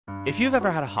If you've ever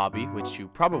had a hobby, which you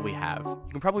probably have, you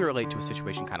can probably relate to a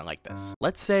situation kind of like this.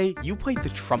 Let's say you played the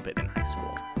trumpet in high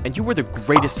school, and you were the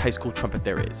greatest high school trumpet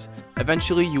there is.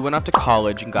 Eventually, you went off to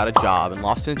college and got a job and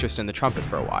lost interest in the trumpet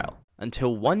for a while.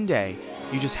 Until one day,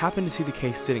 you just happened to see the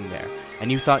case sitting there,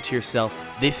 and you thought to yourself,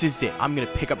 this is it, I'm gonna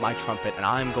pick up my trumpet and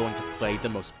I'm going to play the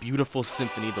most beautiful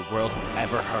symphony the world has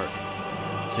ever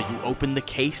heard. So you open the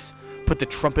case, put the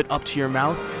trumpet up to your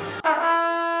mouth,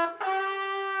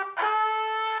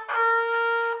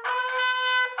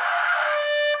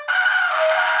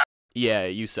 yeah,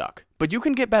 you suck. But you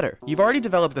can get better. You've already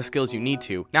developed the skills you need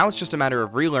to, now it's just a matter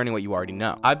of relearning what you already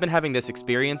know. I've been having this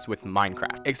experience with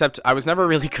Minecraft, except I was never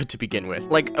really good to begin with.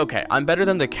 Like, okay, I'm better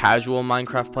than the casual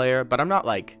Minecraft player, but I'm not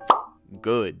like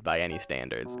good by any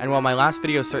standards. And while my last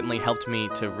video certainly helped me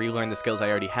to relearn the skills I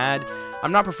already had,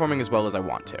 I'm not performing as well as I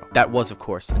want to. That was, of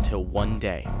course, until one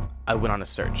day I went on a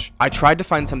search. I tried to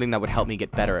find something that would help me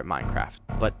get better at Minecraft,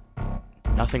 but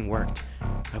nothing worked.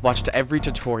 I watched every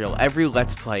tutorial, every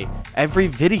let's play, every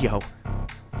video.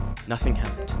 Nothing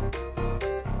helped.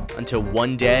 Until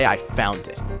one day I found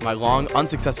it. My long,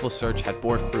 unsuccessful search had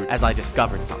bore fruit as I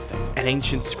discovered something. An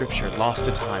ancient scripture lost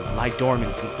to time, lie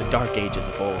dormant since the dark ages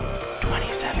of old.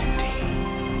 2017.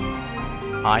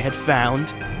 I had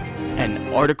found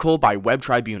an article by Web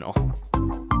Tribunal.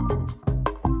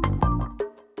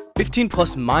 15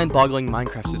 plus mind-boggling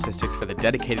Minecraft statistics for the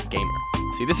dedicated gamer.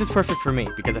 See, this is perfect for me,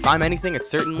 because if I'm anything, it's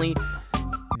certainly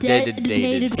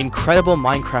dedicated. Incredible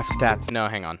Minecraft stats. No,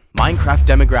 hang on. Minecraft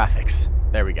demographics.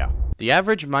 There we go. The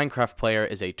average Minecraft player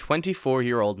is a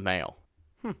 24-year-old male.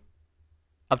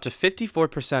 Up to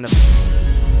 54% of...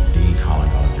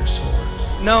 Decalling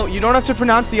underscore. No, you don't have to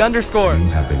pronounce the underscore. You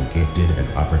have been gifted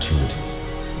an opportunity.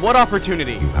 What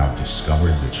opportunity? You have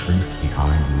discovered the truth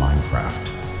behind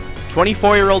Minecraft.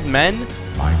 24-year-old men?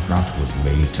 Minecraft was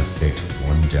made to fit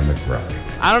one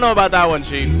demographic. I don't know about that one,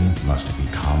 Chief. You must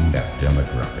become that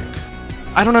demographic.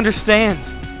 I don't understand.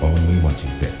 Only once you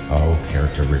fit all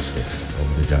characteristics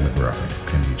of the demographic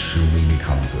can you truly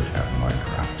become good at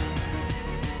Minecraft.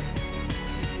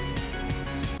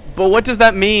 But what does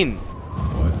that mean?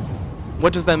 What?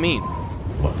 What does that mean?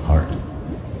 What part?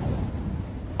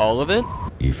 All of it?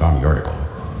 You found the article.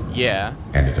 Yeah.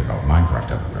 And it's about Minecraft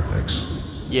demographics.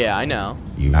 Yeah, I know.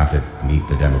 You have to meet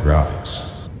the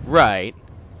demographics. Right.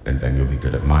 And then you'll be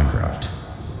good at Minecraft.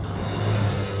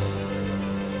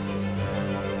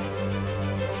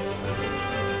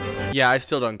 Yeah, I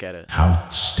still don't get it. How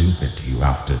stupid do you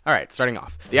have to... Alright, starting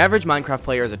off. The average Minecraft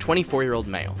player is a 24-year-old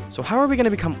male. So how are we going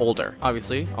to become older?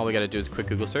 Obviously, all we got to do is a quick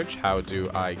Google search. How do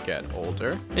I get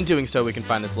older? In doing so, we can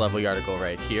find this lovely article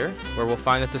right here, where we'll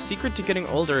find that the secret to getting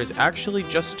older is actually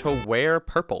just to wear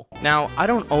purple. Now, I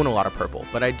don't own a lot of purple,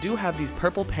 but I do have these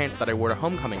purple pants that I wore to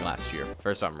homecoming last year,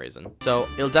 for some reason. So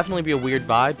it'll definitely be a weird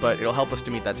vibe, but it'll help us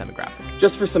to meet that demographic.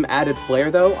 Just for some added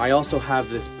flair, though, I also have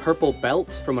this purple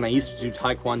belt from when I used to do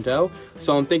Taekwondo,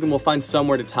 so I'm thinking we'll find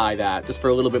somewhere to tie that, just for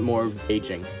a little bit more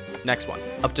aging. Next one.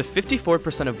 Up to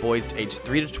 54% of boys aged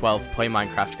 3 to 12 play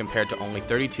Minecraft compared to only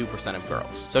 32% of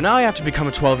girls. So now I have to become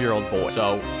a 12-year-old boy.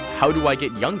 So how do I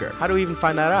get younger? How do we even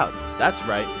find that out? That's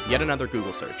right, yet another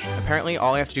Google search. Apparently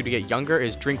all I have to do to get younger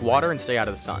is drink water and stay out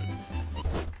of the sun.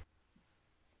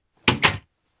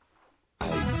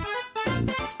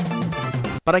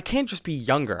 But I can't just be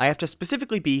younger, I have to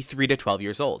specifically be 3 to 12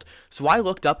 years old. So I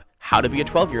looked up how to be a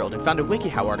 12-year-old and found a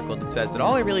WikiHow article that says that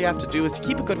all I really have to do is to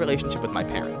keep a good relationship with my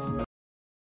parents.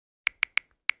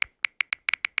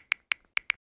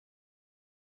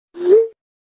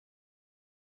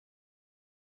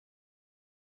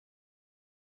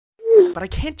 But I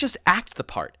can't just act the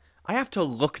part. I have to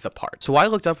look the part. So I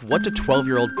looked up what do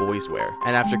 12-year-old boys wear,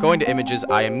 and after going to images,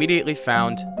 I immediately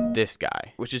found this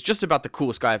guy, which is just about the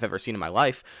coolest guy I've ever seen in my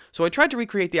life, so I tried to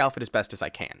recreate the outfit as best as I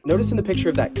can. Notice in the picture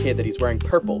of that kid that he's wearing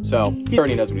purple, so he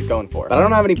already knows what he's going for. But I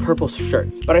don't have any purple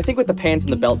shirts, but I think with the pants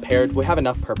and the belt paired, we have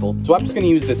enough purple, so I'm just gonna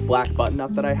use this black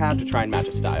button-up that I have to try and match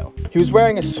a style. He was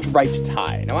wearing a striped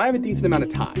tie. Now I have a decent amount of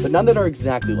ties, but none that are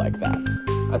exactly like that.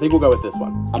 I think we'll go with this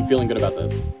one. I'm feeling good about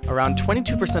this. Around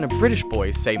 22% of British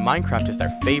boys say Minecraft is their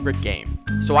favorite game.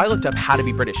 So I looked up how to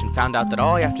be British and found out that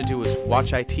all I have to do is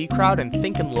watch IT Crowd and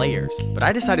think in layers. But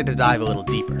I decided to dive a little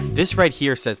deeper. This right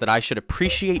here says that I should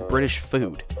appreciate British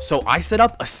food. So I set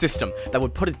up a system that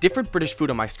would put a different British food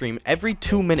on my stream every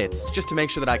 2 minutes just to make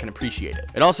sure that I can appreciate it.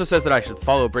 It also says that I should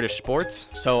follow British sports,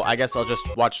 so I guess I'll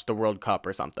just watch the World Cup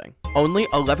or something. Only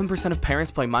 11% of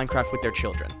parents play Minecraft with their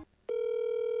children.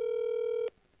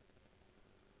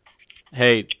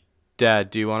 Hey, Dad,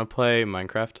 do you want to play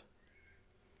Minecraft?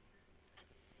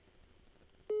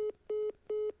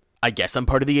 I guess I'm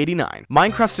part of the 89.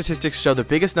 Minecraft statistics show the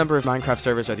biggest number of Minecraft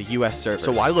servers are the US servers.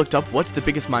 So I looked up what's the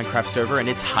biggest Minecraft server, and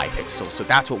it's Hypixel, so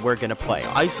that's what we're gonna play.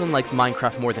 Iceland likes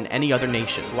Minecraft more than any other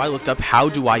nation. So I looked up how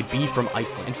do I be from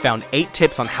Iceland and found 8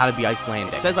 tips on how to be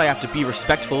Icelandic. It says I have to be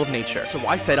respectful of nature. So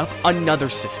I set up another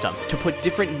system to put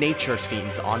different nature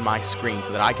scenes on my screen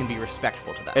so that I can be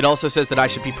respectful to them. It also says that I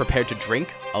should be prepared to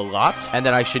drink a lot and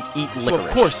that I should eat licorice. So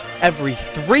of course, every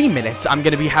 3 minutes I'm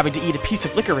gonna be having to eat a piece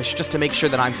of licorice just to make sure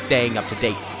that I'm staying up to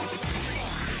date.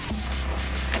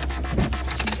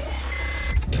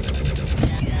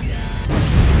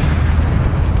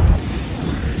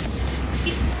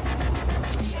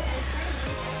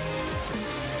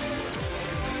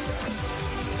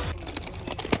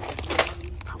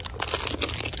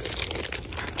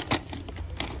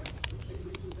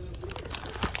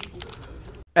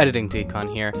 Editing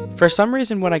Decon here. For some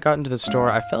reason when I got into the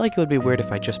store, I felt like it would be weird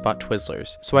if I just bought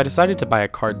Twizzlers, so I decided to buy a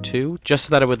card too, just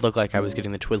so that it would look like I was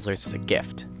getting the Twizzlers as a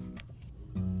gift.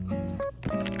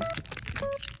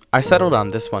 I settled on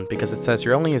this one because it says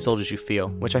you're only as old as you feel,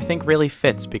 which I think really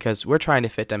fits because we're trying to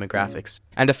fit demographics.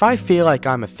 And if I feel like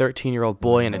I'm a 13-year-old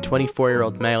boy and a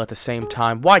 24-year-old male at the same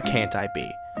time, why can't I be?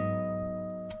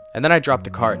 And then I dropped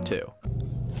the card too.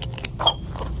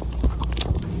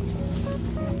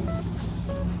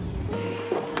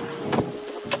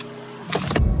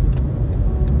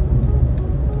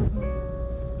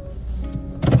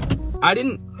 I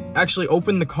didn't actually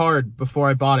open the card before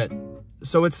I bought it.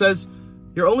 So it says,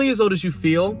 you're only as old as you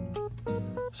feel,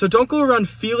 so don't go around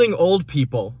feeling old,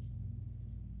 people.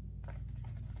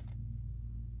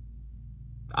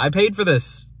 I paid for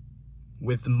this.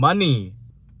 With money.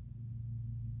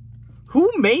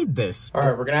 Who made this?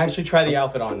 Alright, we're gonna actually try the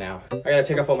outfit on now. I gotta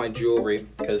take off all my jewelry,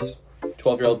 because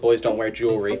 12-year-old boys don't wear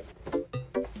jewelry.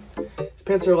 These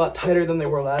pants are a lot tighter than they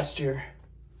were last year.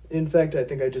 In fact, I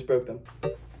think I just broke them.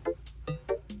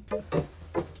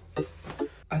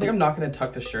 I think I'm not going to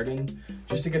tuck the shirt in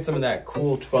just to get some of that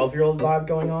cool 12-year-old vibe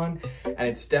going on, and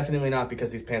it's definitely not because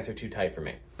these pants are too tight for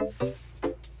me.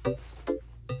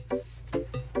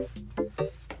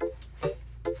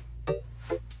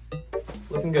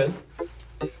 Looking good.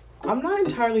 I'm not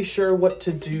entirely sure what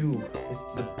to do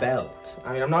with the belt.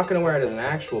 I mean, I'm not going to wear it as an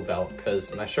actual belt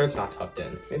because my shirt's not tucked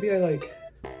in. Maybe I like...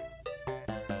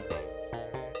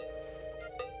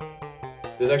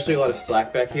 There's actually a lot of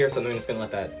slack back here, so I'm just gonna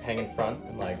let that hang in front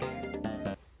and like,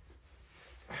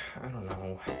 I don't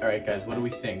know. All right, guys, what do we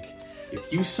think?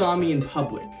 If you saw me in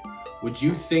public, would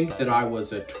you think that I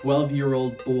was a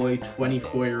 12-year-old boy,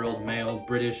 24-year-old male,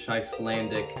 British,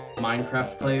 Icelandic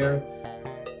Minecraft player?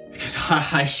 Because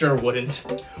I sure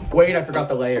wouldn't. Wait, I forgot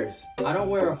the layers. I don't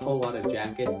wear a whole lot of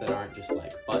jackets that aren't just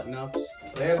like button-ups.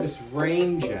 I have this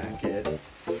rain jacket.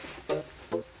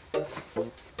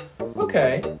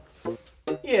 Okay.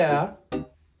 Yeah.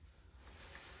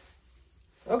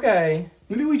 Okay.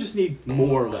 Maybe we just need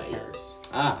more layers.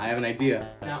 Ah, I have an idea.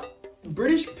 Now,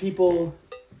 British people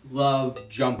love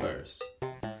jumpers.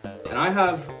 And I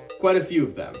have quite a few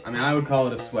of them. I mean, I would call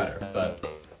it a sweater, but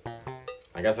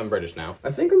I guess I'm British now.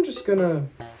 I think I'm just gonna...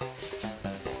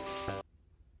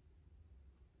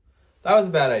 That was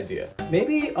a bad idea.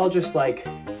 Maybe I'll just like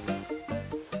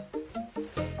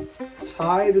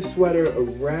tie the sweater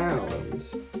around.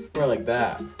 Or like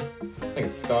that. Like a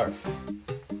scarf.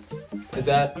 Is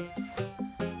that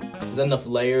enough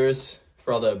layers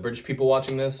for all the British people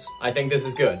watching this? I think this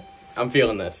is good. I'm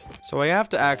feeling this. So I have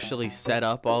to actually set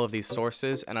up all of these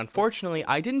sources, and unfortunately,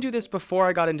 I didn't do this before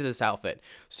I got into this outfit.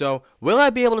 So, will I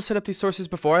be able to set up these sources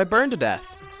before I burn to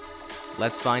death?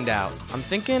 Let's find out. I'm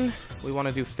thinking we want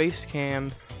to do face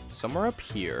cam somewhere up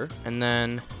here, and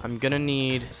then I'm gonna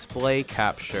need display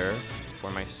capture for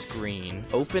my screen,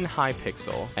 open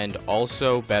Hypixel, and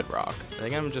also Bedrock. I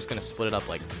think I'm just gonna split it up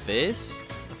like this.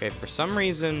 Okay, for some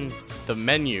reason, the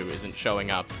menu isn't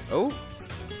showing up. Oh.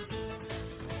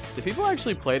 Do people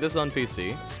actually play this on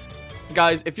PC?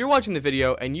 Guys, if you're watching the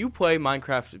video and you play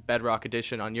Minecraft Bedrock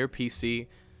Edition on your PC,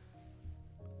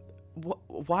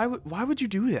 why would you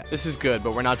do that? This is good,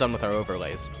 but we're not done with our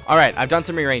overlays. All right, I've done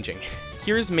some rearranging.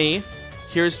 Here's me,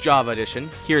 here's Java Edition,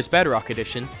 here's Bedrock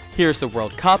Edition, here's the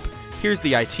World Cup, here's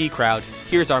the IT crowd,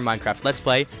 here's our Minecraft Let's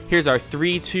Play, here's our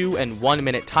 3, 2, and 1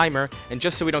 minute timer, and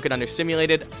just so we don't get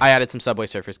understimulated, I added some Subway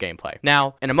Surfers gameplay.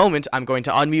 Now, in a moment, I'm going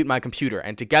to unmute my computer,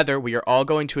 and together we are all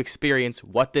going to experience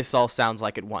what this all sounds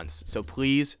like at once. So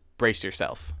please, brace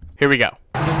yourself. Here we go.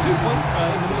 There's 2 points in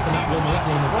the team will be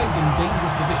in the right in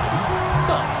dangerous positions,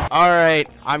 but... Alright,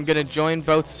 I'm gonna join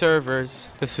both servers.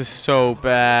 This is so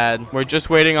bad. We're just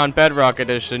waiting on Bedrock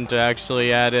Edition to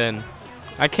actually add in.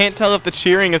 I can't tell if the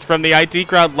cheering is from the IT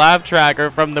crowd laugh track or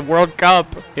from the World Cup.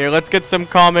 Here, let's get some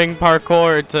calming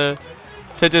parkour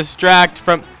to distract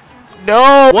from...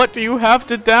 No! What do you have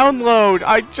to download?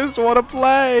 I just want to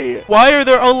play. Why are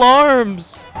there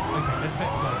alarms? Okay, let's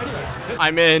bet slow. Anyway,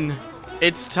 I'm in.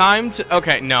 It's time to...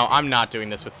 Okay, no, I'm not doing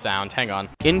this with sound. Hang on.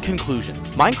 In conclusion,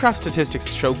 Minecraft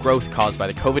statistics show growth caused by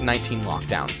the COVID-19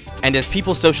 lockdowns. And as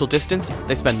people social distance,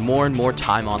 they spend more and more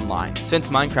time online. Since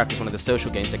Minecraft is one of the social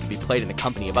games that can be played in the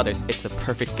company of others, it's the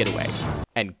perfect getaway.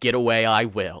 And get away I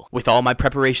will. With all my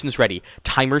preparations ready,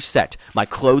 timers set, my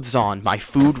clothes on, my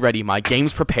food ready, my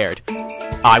games prepared,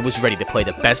 I was ready to play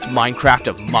the best Minecraft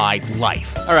of my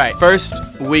life. Alright, first,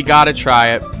 we gotta try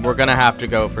it. We're gonna have to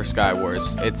go for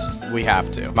Skywars. We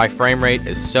have to. My frame rate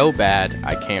is so bad,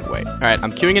 I can't wait. Alright,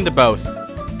 I'm queuing into both.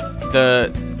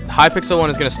 The Hypixel one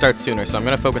is gonna start sooner, so I'm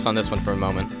gonna focus on this one for a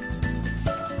moment.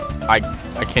 I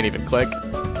can't even click.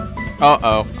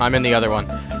 Uh-oh, I'm in the other one.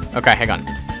 Okay, hang on.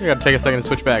 I gotta take a second to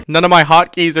switch back. None of my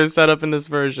hotkeys are set up in this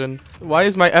version. Why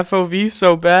is my FOV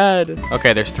so bad?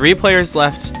 Okay, there's 3 players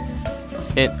left.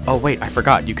 Oh wait, I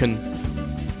forgot. You can...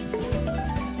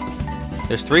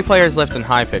 There's 3 players left in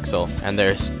Hypixel, and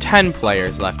there's 10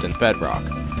 players left in Bedrock.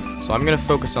 So I'm gonna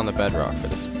focus on the Bedrock for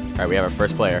this. Alright, we have our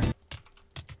first player.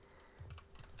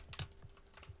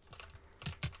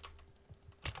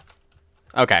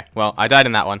 Okay, well, I died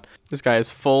in that one. This guy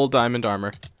has full diamond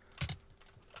armor.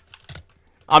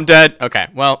 I'm dead. Okay,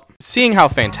 well, seeing how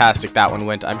fantastic that one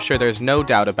went, I'm sure there's no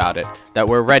doubt about it that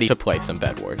we're ready to play some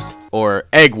Bedwars. Or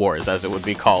Eggwars, as it would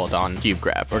be called on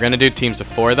CubeGrab. We're gonna do teams of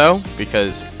 4, though,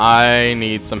 because I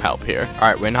need some help here.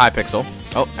 Alright, we're in Hypixel.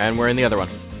 Oh, and we're in the other one.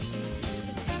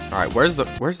 Alright, where's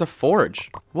the forge?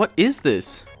 What is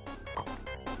this?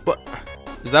 What?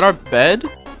 Is that our bed?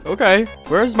 Okay,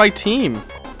 where's my team?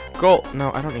 Gold.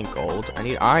 No, I don't need gold. I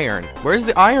need iron. Where's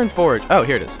the iron forge? Oh,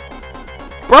 here it is.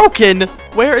 Broken!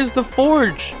 Where is the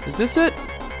forge? Is this it?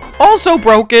 Also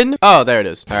broken! Oh, there it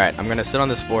is. Alright, I'm gonna sit on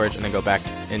this forge and then go back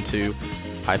into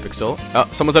Hypixel. Oh,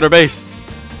 someone's at our base.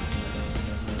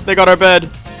 They got our bed.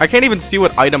 I can't even see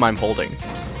what item I'm holding.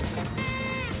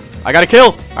 I got a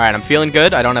kill! Alright, I'm feeling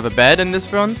good. I don't have a bed in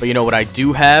this run. But you know what I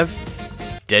do have?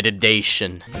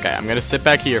 Dedication. Okay, I'm gonna sit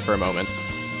back here for a moment.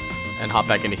 And hop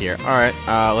back into here. Alright,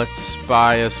 let's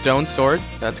buy a stone sword.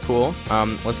 That's cool.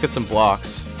 Let's get some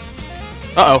blocks.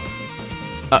 Uh-oh.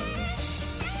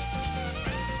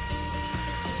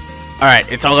 Alright,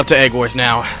 it's all up to Egg Wars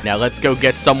now. Now let's go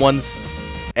get someone's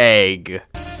egg.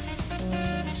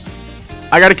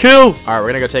 I got a kill! Alright, we're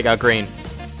gonna go take out Green.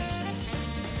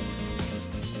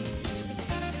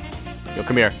 Yo,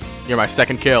 come here. You're my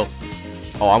second kill.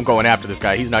 Oh, I'm going after this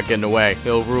guy. He's not getting away.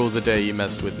 He'll rule the day you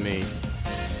messed with me.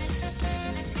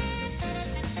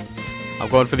 I'm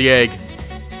going for the egg.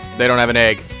 They don't have an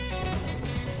egg.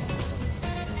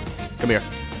 Come here.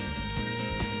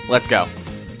 Let's go.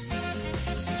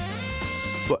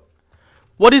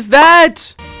 What is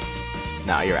that?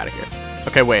 Nah, you're out of here.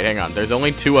 Okay, wait, hang on. There's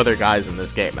only 2 other guys in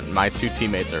this game, and my 2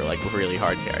 teammates are, like, really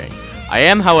hard carrying. I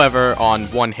am, however, on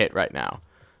 1 hit right now.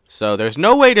 So there's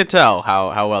no way to tell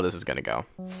how well this is gonna go.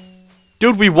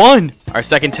 Dude, we won! Our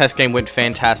second test game went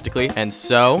fantastically, and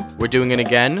so we're doing it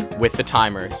again with the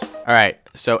timers. Alright,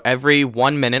 so every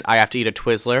 1 minute I have to eat a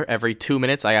Twizzler, every 2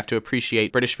 minutes I have to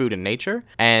appreciate British food and nature,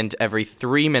 and every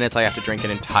 3 minutes I have to drink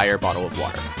an entire bottle of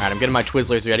water. Alright, I'm getting my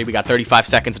Twizzlers ready. We got 35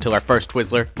 seconds until our first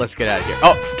Twizzler. Let's get out of here.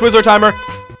 Oh, Twizzler timer!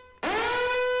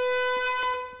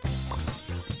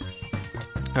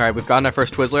 Alright, we've gotten our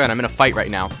first Twizzler, and I'm in a fight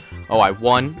right now. Oh, I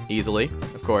won easily.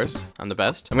 Of course, I'm the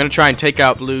best. I'm gonna try and take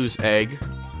out Blue's egg.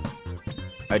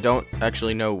 I don't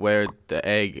actually know where the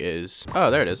egg is. Oh,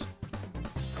 there it is.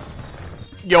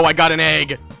 Yo, I got an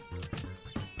egg!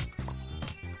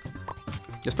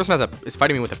 This person is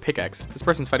fighting me with a pickaxe. This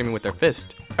person's fighting me with their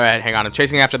fist. Alright, hang on. I'm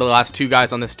chasing after the last 2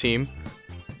 guys on this team.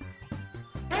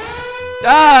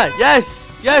 Ah! Yes!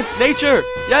 Yes, nature!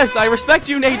 Yes, I respect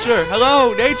you, nature!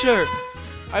 Hello, nature!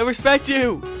 I respect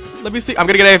you! Let me see. I'm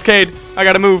gonna get AFK'd. I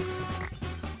gotta move.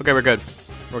 Okay, we're good.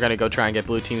 We're gonna go try and get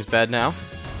blue team's bed now.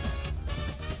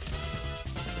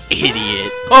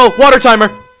 Idiot. Oh, water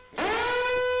timer!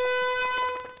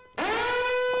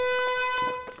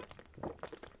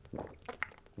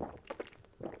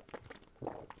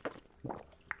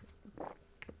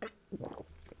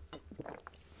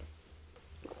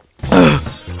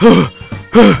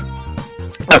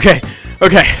 Okay,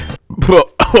 okay.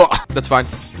 That's fine.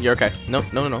 You're okay. No,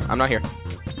 I'm not here.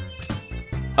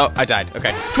 Oh, I died.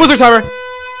 Okay. Twizzler timer!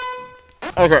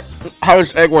 Okay.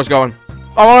 How's Egg Wars going?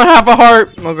 I want half a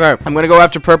heart! Okay. I'm gonna go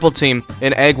after purple team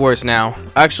in Egg Wars now.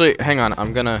 Actually, hang on.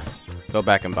 I'm gonna go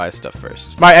back and buy stuff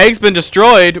first. My egg's been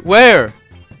destroyed! Where?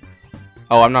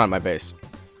 Oh, I'm not at my base.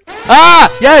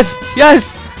 Ah! Yes!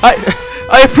 Yes!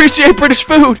 I appreciate British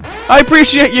food! I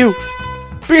appreciate you!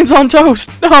 Beans on toast!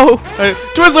 No!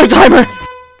 Twizzler timer!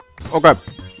 Okay.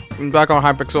 I'm back on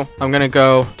Hypixel. I'm gonna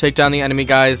go take down the enemy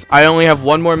guys. I only have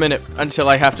 1 more minute until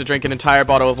I have to drink an entire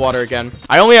bottle of water again.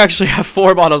 I only actually have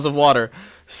 4 bottles of water.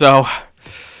 So,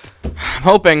 I'm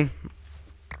hoping.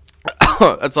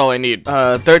 That's all I need.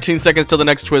 13 seconds till the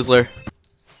next Twizzler.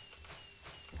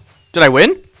 Did I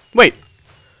win? Wait.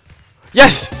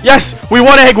 Yes! Yes! We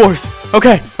won Eggwars!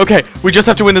 Okay, okay. We just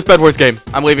have to win this Bedwars game.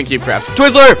 I'm leaving Cubecraft.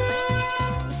 Twizzler!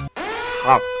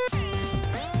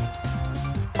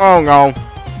 Oh no.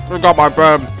 I got my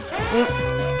bread.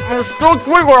 There's still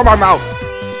Twizzler in my mouth.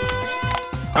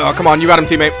 Oh, come on. You got him,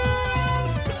 teammate.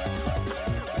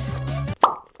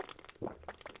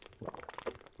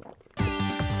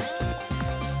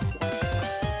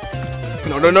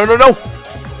 No, no, no, no, no!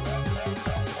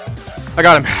 I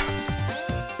got him.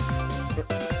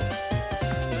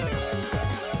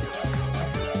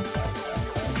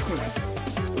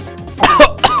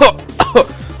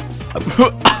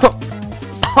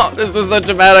 This was such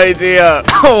a bad idea.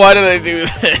 Why did I do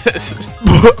this?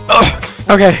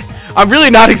 Okay, I'm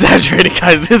really not exaggerating,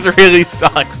 guys. This really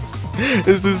sucks.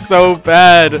 This is so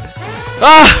bad.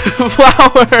 Ah,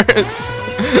 flowers.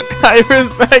 I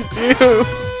respect you.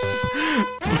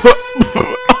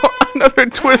 Another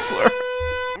Twizzler.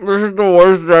 This is the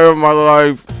worst day of my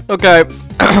life. Okay,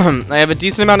 I have a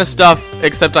decent amount of stuff,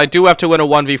 except I do have to win a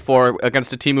 1v4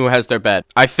 against a team who has their bed.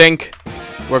 I think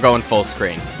we're going full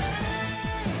screen.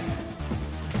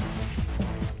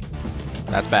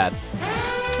 That's bad.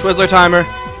 Twizzler timer.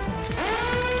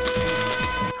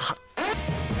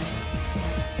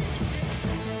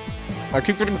 I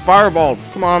keep getting fireballed.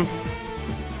 Come on.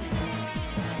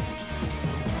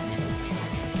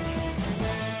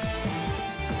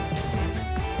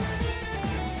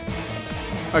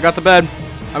 I got the bed.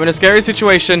 I'm in a scary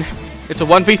situation. It's a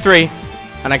 1v3,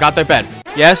 and I got their bed.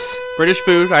 Yes, British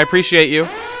food. I appreciate you.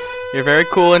 You're very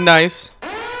cool and nice.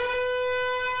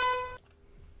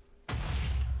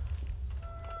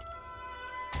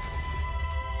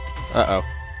 Uh-oh.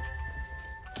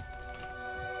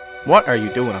 What are you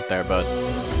doing up there, bud?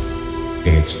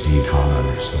 It's Decon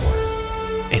Underscore.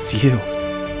 It's you.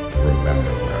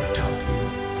 Remember what I've taught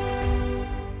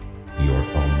you. You're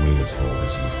only as old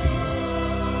as you feel.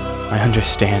 I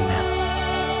understand now.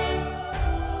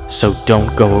 So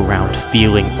don't go around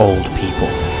feeling old, people.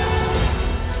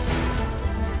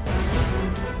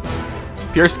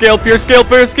 Pure skill, pure skill,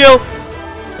 pure skill!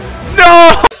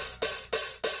 No!